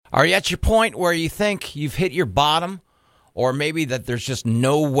Are you at your point where you think you've hit your bottom, or maybe that there's just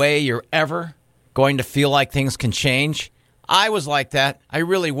no way you're ever going to feel like things can change? I was like that. I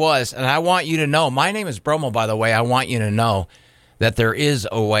really was. And I want you to know, my name is Bromo, by the way. I want you to know that there is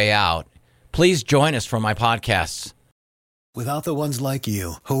a way out. Please join us for my podcasts. Without the ones like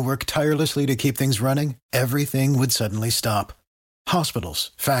you, who work tirelessly to keep things running, everything would suddenly stop.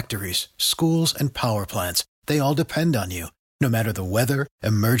 Hospitals, factories, schools, and power plants, they all depend on you. No matter the weather,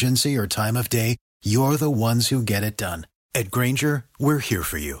 emergency, or time of day, you're the ones who get it done. At Grainger, we're here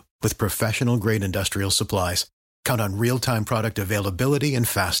for you with professional-grade industrial supplies. Count on real-time product availability and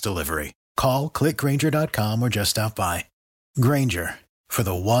fast delivery. Call, clickgrainger.com, or just stop by. Grainger, for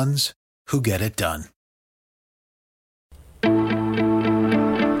the ones who get it done.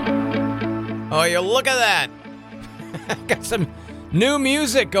 Oh, you look at that. Got some new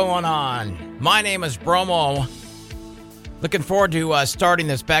music going on. My name is Bromo. Looking forward to starting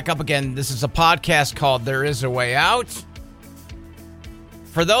this back up again. This is a podcast called There Is a Way Out.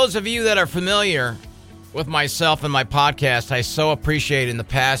 For those of you that are familiar with myself and my podcast, I so appreciate in the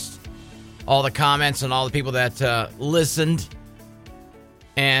past all the comments and all the people that listened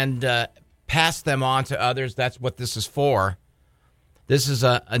and passed them on to others. That's what this is for. This is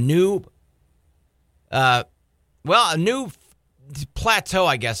a new plateau,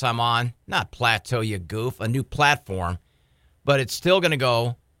 I guess I'm on. Not plateau, you goof. A new platform. But it's still going to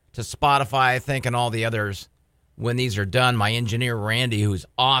go to Spotify, I think, and all the others when these are done. My engineer, Randy, who's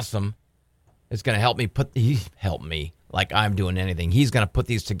awesome, is going to help me like I'm doing anything. He's going to put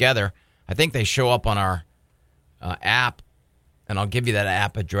these together. I think they show up on our app, and I'll give you that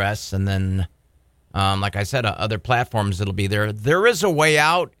app address. And then, like I said, other platforms, it'll be there. There is a way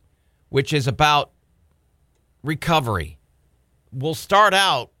out, which is about recovery. We'll start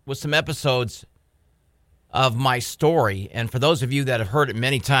out with some episodes of my story. And for those of you that have heard it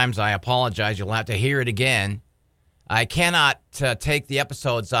many times, I apologize. You'll have to hear it again. I cannot take the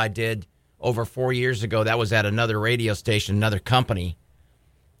episodes I did over 4 years ago. That was at another radio station, another company.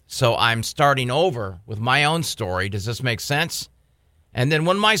 So I'm starting over with my own story. Does this make sense? And then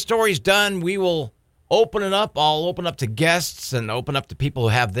when my story's done, we will open it up. I'll open up to guests and open up to people who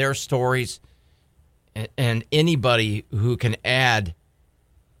have their stories and anybody who can add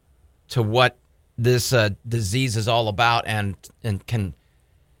to what this disease is all about and can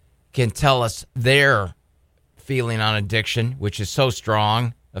tell us their feeling on addiction, which is so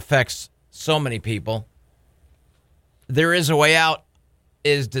strong, affects so many people. There Is a Way Out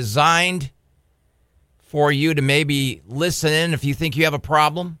is designed for you to maybe listen in if you think you have a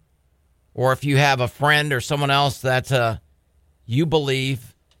problem, or if you have a friend or someone else that you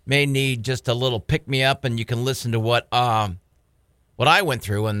believe may need just a little pick-me-up, and you can listen to what I went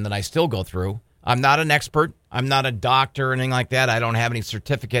through and that I still go through. I'm not an expert. I'm not a doctor or anything like that. I don't have any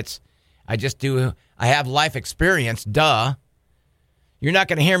certificates. I have life experience, duh. You're not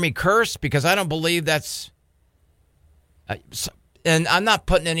going to hear me curse because I don't believe that's... and I'm not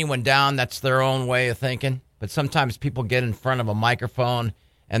putting anyone down. That's their own way of thinking. But sometimes people get in front of a microphone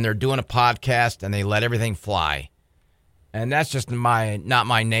and they're doing a podcast and they let everything fly. And that's just not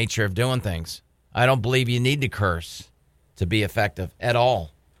my nature of doing things. I don't believe you need to curse to be effective at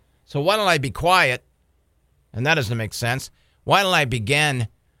all. So why don't I be quiet? And that doesn't make sense. Why don't I begin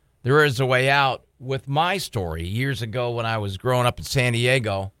There Is a Way Out with my story years ago when I was growing up in San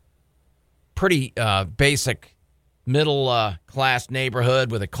Diego. Pretty basic middle-class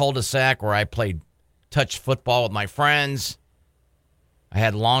neighborhood with a cul-de-sac where I played touch football with my friends. I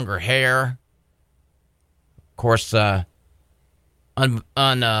had longer hair. Of course,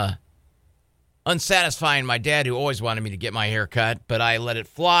 unsatisfying my dad, who always wanted me to get my hair cut, but I let it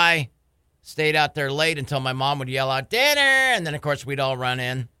fly, stayed out there late until my mom would yell out, "Dinner!" And then, of course, we'd all run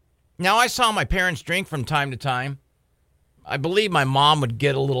in. Now, I saw my parents drink from time to time. I believe my mom would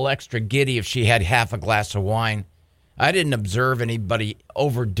get a little extra giddy if she had half a glass of wine. I didn't observe anybody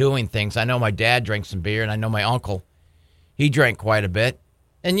overdoing things. I know my dad drank some beer, and I know my uncle, he drank quite a bit.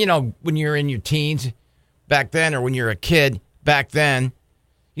 And, you know, when you're in your teens back then, or when you're a kid back then,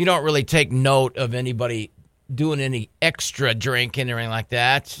 you don't really take note of anybody doing any extra drinking or anything like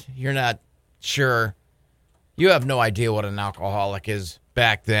that. You're not sure. You have no idea what an alcoholic is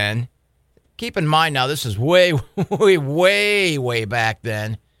back then. Keep in mind now, this is way, way, way, way back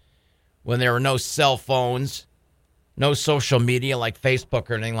then when there were no cell phones, no social media like Facebook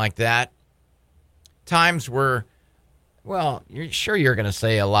or anything like that. Times were, well, you're going to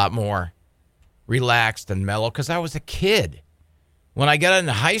say a lot more relaxed and mellow because I was a kid. When I got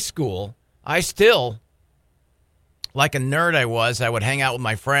into high school, I still, like a nerd I would hang out with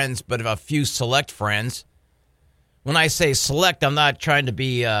my friends, but a few select friends. when I say select, I'm not trying to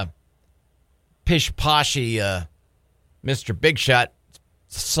be pish-poshy Mr. Big Shot.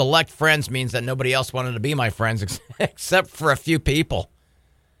 Select friends means that nobody else wanted to be my friends except for a few people.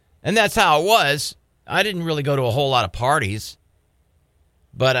 And that's how it was. I didn't really go to a whole lot of parties.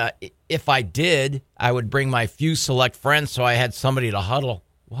 But if I did, I would bring my few select friends so I had somebody to huddle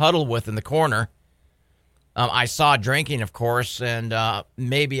with in the corner. I saw drinking, of course, and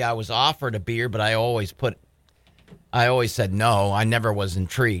maybe I was offered a beer, but I always said no. I never was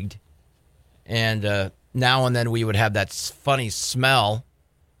intrigued. And now and then we would have that funny smell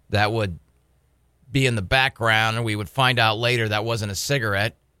that would be in the background, and we would find out later that wasn't a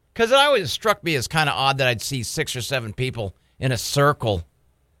cigarette. Because it always struck me as kind of odd that I'd see 6 or 7 people in a circle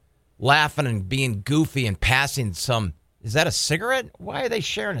laughing and being goofy and passing some, is that a cigarette? Why are they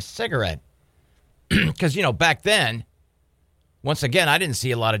sharing a cigarette? Because, back then, once again, I didn't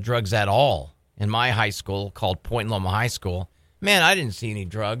see a lot of drugs at all in my high school called Point Loma High School. Man, I didn't see any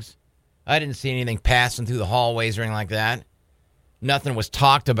drugs. I didn't see anything passing through the hallways or anything like that. Nothing was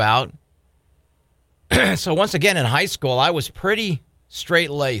talked about. So once again, in high school, I was pretty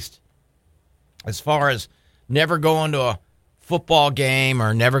straight-laced as far as never going to a football game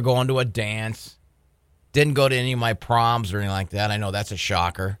or never going to a dance. Didn't go to any of my proms or anything like that. I know that's a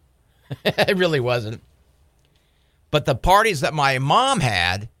shocker. It really wasn't. But the parties that my mom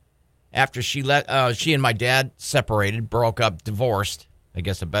had after she and my dad separated, broke up, divorced, I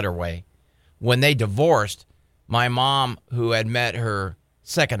guess a better way. When they divorced, my mom, who had met her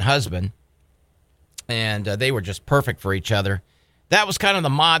second husband, and they were just perfect for each other. That was kind of the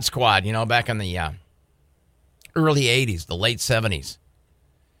mod squad, back in the early 80s, the late 70s.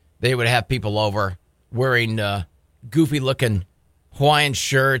 They would have people over wearing goofy-looking Hawaiian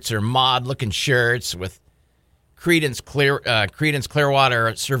shirts or mod-looking shirts with Creedence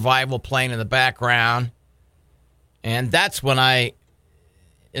Clearwater Survival playing in the background. And that's when at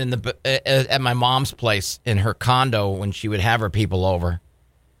my mom's place in her condo, when she would have her people over,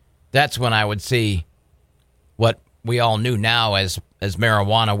 that's when I would see what we all knew now as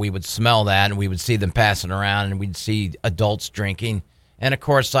marijuana. We would smell that, and we would see them passing around, and we'd see adults drinking. And, of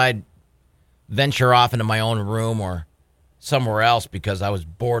course, I'd venture off into my own room or somewhere else because I was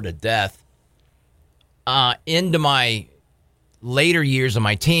bored to death. Into my later years of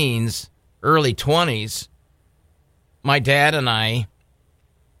my teens, early 20s, my dad and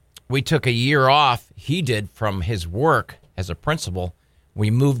we took a year off, he did, from his work as a principal. We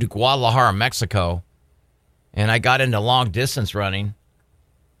moved to Guadalajara, Mexico, and I got into long-distance running.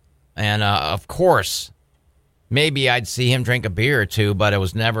 And, of course, maybe I'd see him drink a beer or two, but it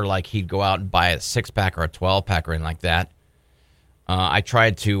was never like he'd go out and buy a 6-pack or a 12-pack or anything like that. I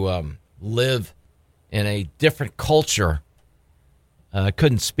tried to live in a different culture.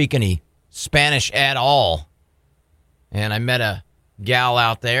 Couldn't speak any Spanish at all. And I met a gal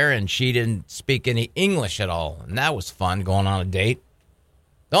out there, and she didn't speak any English at all. And that was fun, going on a date.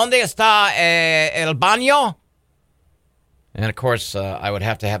 ¿Dónde está el baño? And, of course, I would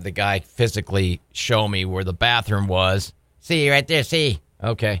have to have the guy physically show me where the bathroom was. See, right there, see.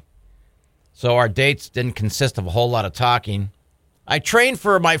 Okay. So our dates didn't consist of a whole lot of talking. I trained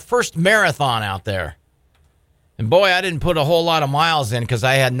for my first marathon out there. And, boy, I didn't put a whole lot of miles in because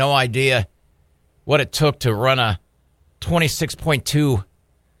I had no idea what it took to run a 26.2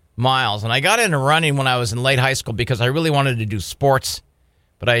 miles. And I got into running when I was in late high school because I really wanted to do sports.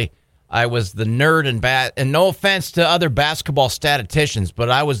 But I was the nerd and no offense to other basketball statisticians, but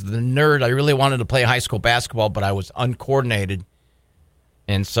I was the nerd. I really wanted to play high school basketball, but I was uncoordinated.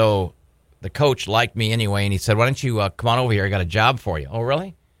 And so the coach liked me anyway, and he said, why don't you come on over here? I got a job for you. Oh,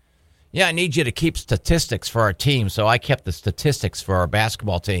 really? Yeah, I need you to keep statistics for our team. So I kept the statistics for our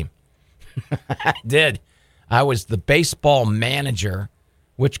basketball team. I did. I was the baseball manager,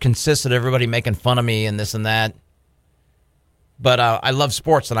 which consisted of everybody making fun of me and this and that. But I love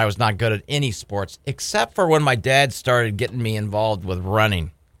sports, and I was not good at any sports, except for when my dad started getting me involved with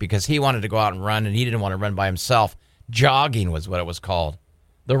running, because he wanted to go out and run, and he didn't want to run by himself. Jogging was what it was called.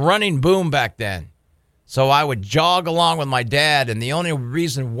 The running boom back then. So I would jog along with my dad, and the only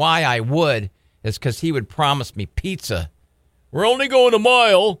reason why I would is because he would promise me pizza. We're only going a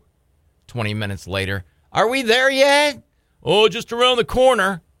mile. 20 minutes later. Are we there yet? Oh, just around the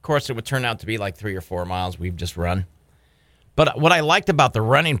corner. Of course, it would turn out to be like 3 or 4 miles we've just run. But what I liked about the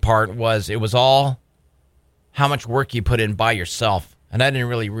running part was it was all how much work you put in by yourself. And I didn't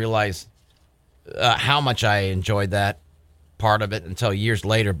really realize how much I enjoyed that part of it until years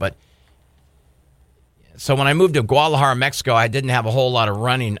later. But so when I moved to Guadalajara, Mexico, I didn't have a whole lot of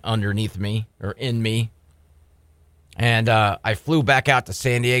running underneath me or in me. And I flew back out to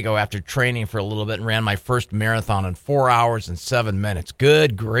San Diego after training for a little bit and ran my first marathon in 4 hours and 7 minutes.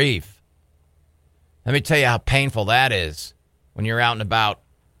 Good grief. Let me tell you how painful that is when you're out and about.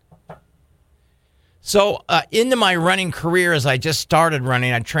 So into my running career, as I just started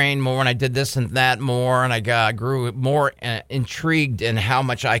running, I trained more and I did this and that more, and I grew more intrigued in how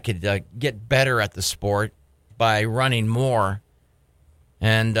much I could get better at the sport by running more.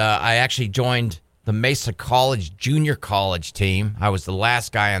 And I actually joined the Mesa College junior college team. I was the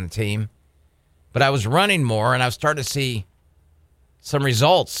last guy on the team. But I was running more, and I was starting to see some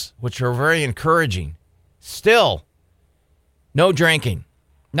results, which were very encouraging. Still, no drinking.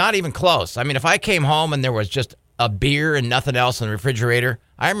 Not even close. I mean, if I came home and there was just a beer and nothing else in the refrigerator,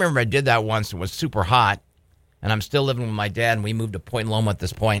 I remember I did that once. It was super hot, and I'm still living with my dad, and we moved to Point Loma at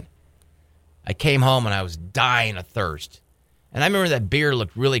this point. I came home, and I was dying of thirst. And I remember that beer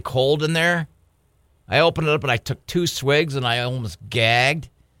looked really cold in there. I opened it up, and I took 2 swigs, and I almost gagged.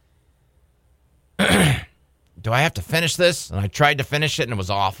 Do I have to finish this? And I tried to finish it, and it was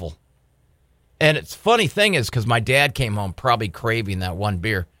awful. And it's funny thing is, because my dad came home probably craving that one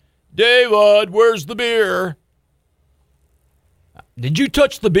beer. David, where's the beer? Did you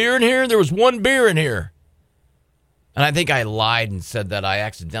touch the beer in here? There was 1 beer in here. And I think I lied and said that I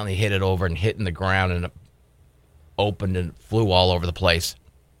accidentally hit it over and hit in the ground, and it opened and flew all over the place.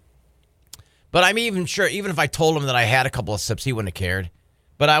 But I'm even sure, even if I told him that I had a couple of sips, he wouldn't have cared.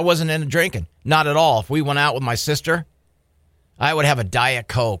 But I wasn't into drinking. Not at all. If we went out with my sister, I would have a Diet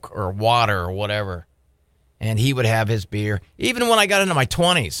Coke or water or whatever, and he would have his beer. Even when I got into my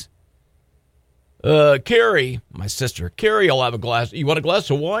 20s, Carrie, my sister, Carrie, I'll have a glass. You want a glass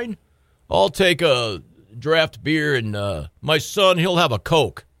of wine? I'll take a draft beer, and my son, he'll have a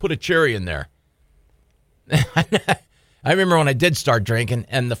Coke. Put a cherry in there. I remember when I did start drinking,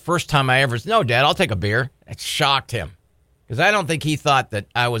 and the first time I ever said, no, Dad, I'll take a beer. It shocked him, because I don't think he thought that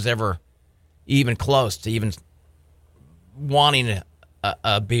I was ever even close to even wanting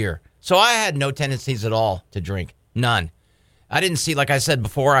a beer. So I had no tendencies at all to drink. None. I didn't see, like I said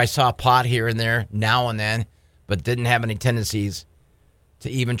before, I saw pot here and there now and then, but didn't have any tendencies to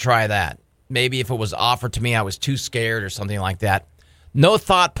even try that. Maybe if it was offered to me, I was too scared or something like that. No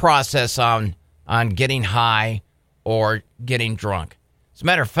thought process on getting high or getting drunk. As a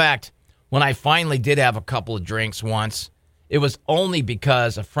matter of fact, when I finally did have a couple of drinks once, it was only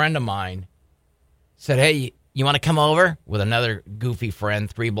because a friend of mine said, hey, you want to come over? With another goofy friend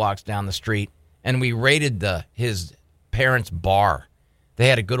 3 blocks down the street. And we raided his parents' bar. They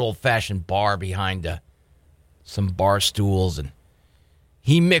had a good old-fashioned bar behind some bar stools. And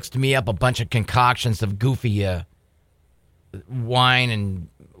he mixed me up a bunch of concoctions of goofy wine and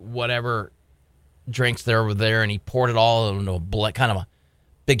whatever drinks there were there. And he poured it all into a kind of a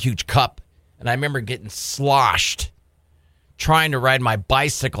big, huge cup. And I remember getting sloshed trying to ride my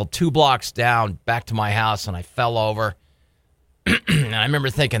bicycle 2 blocks down back to my house, and I fell over. And I remember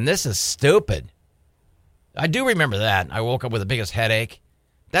thinking, this is stupid. I do remember that. I woke up with the biggest headache.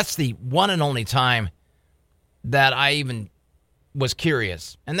 That's the one and only time that I even was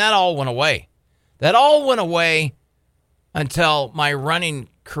curious. And that all went away. That all went away until my running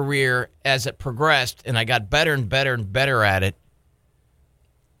career, as it progressed, and I got better and better and better at it,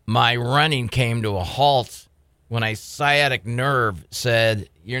 my running came to a halt when a sciatic nerve said,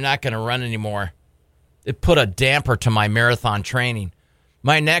 you're not going to run anymore. It put a damper to my marathon training.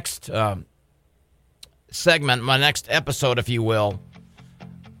 My next segment, my next episode, if you will,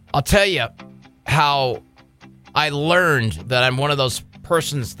 I'll tell you how I learned that I'm one of those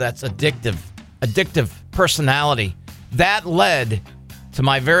persons that's addictive personality. That led to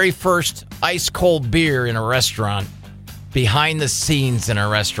my very first ice-cold beer in a restaurant, behind the scenes in a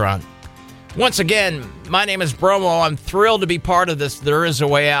restaurant. Once again, my name is Bromo. I'm thrilled to be part of this There Is a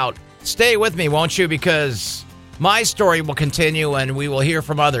Way Out. Stay with me, won't you? Because my story will continue, and we will hear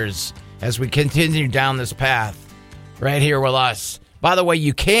from others as we continue down this path right here with us. By the way,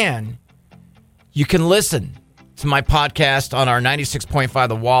 you can listen to my podcast on our 96.5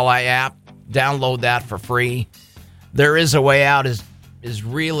 The Walleye app. Download that for free. There Is a Way Out is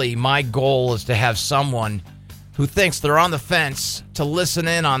really, my goal is to have someone who thinks they're on the fence to listen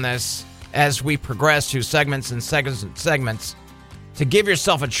in on this as we progress through segments and segments, to give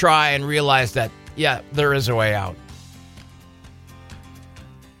yourself a try and realize that, yeah, there is a way out.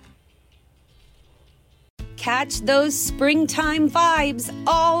 Catch those springtime vibes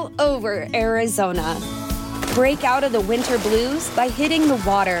all over Arizona. Break out of the winter blues by hitting the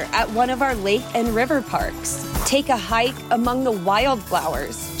water at one of our lake and river parks. Take a hike among the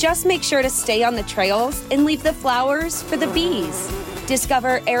wildflowers. Just make sure to stay on the trails and leave the flowers for the bees.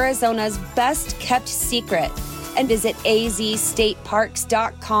 Discover Arizona's best kept secret, and visit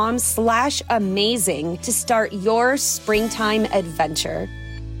azstateparks.com/amazing to start your springtime adventure.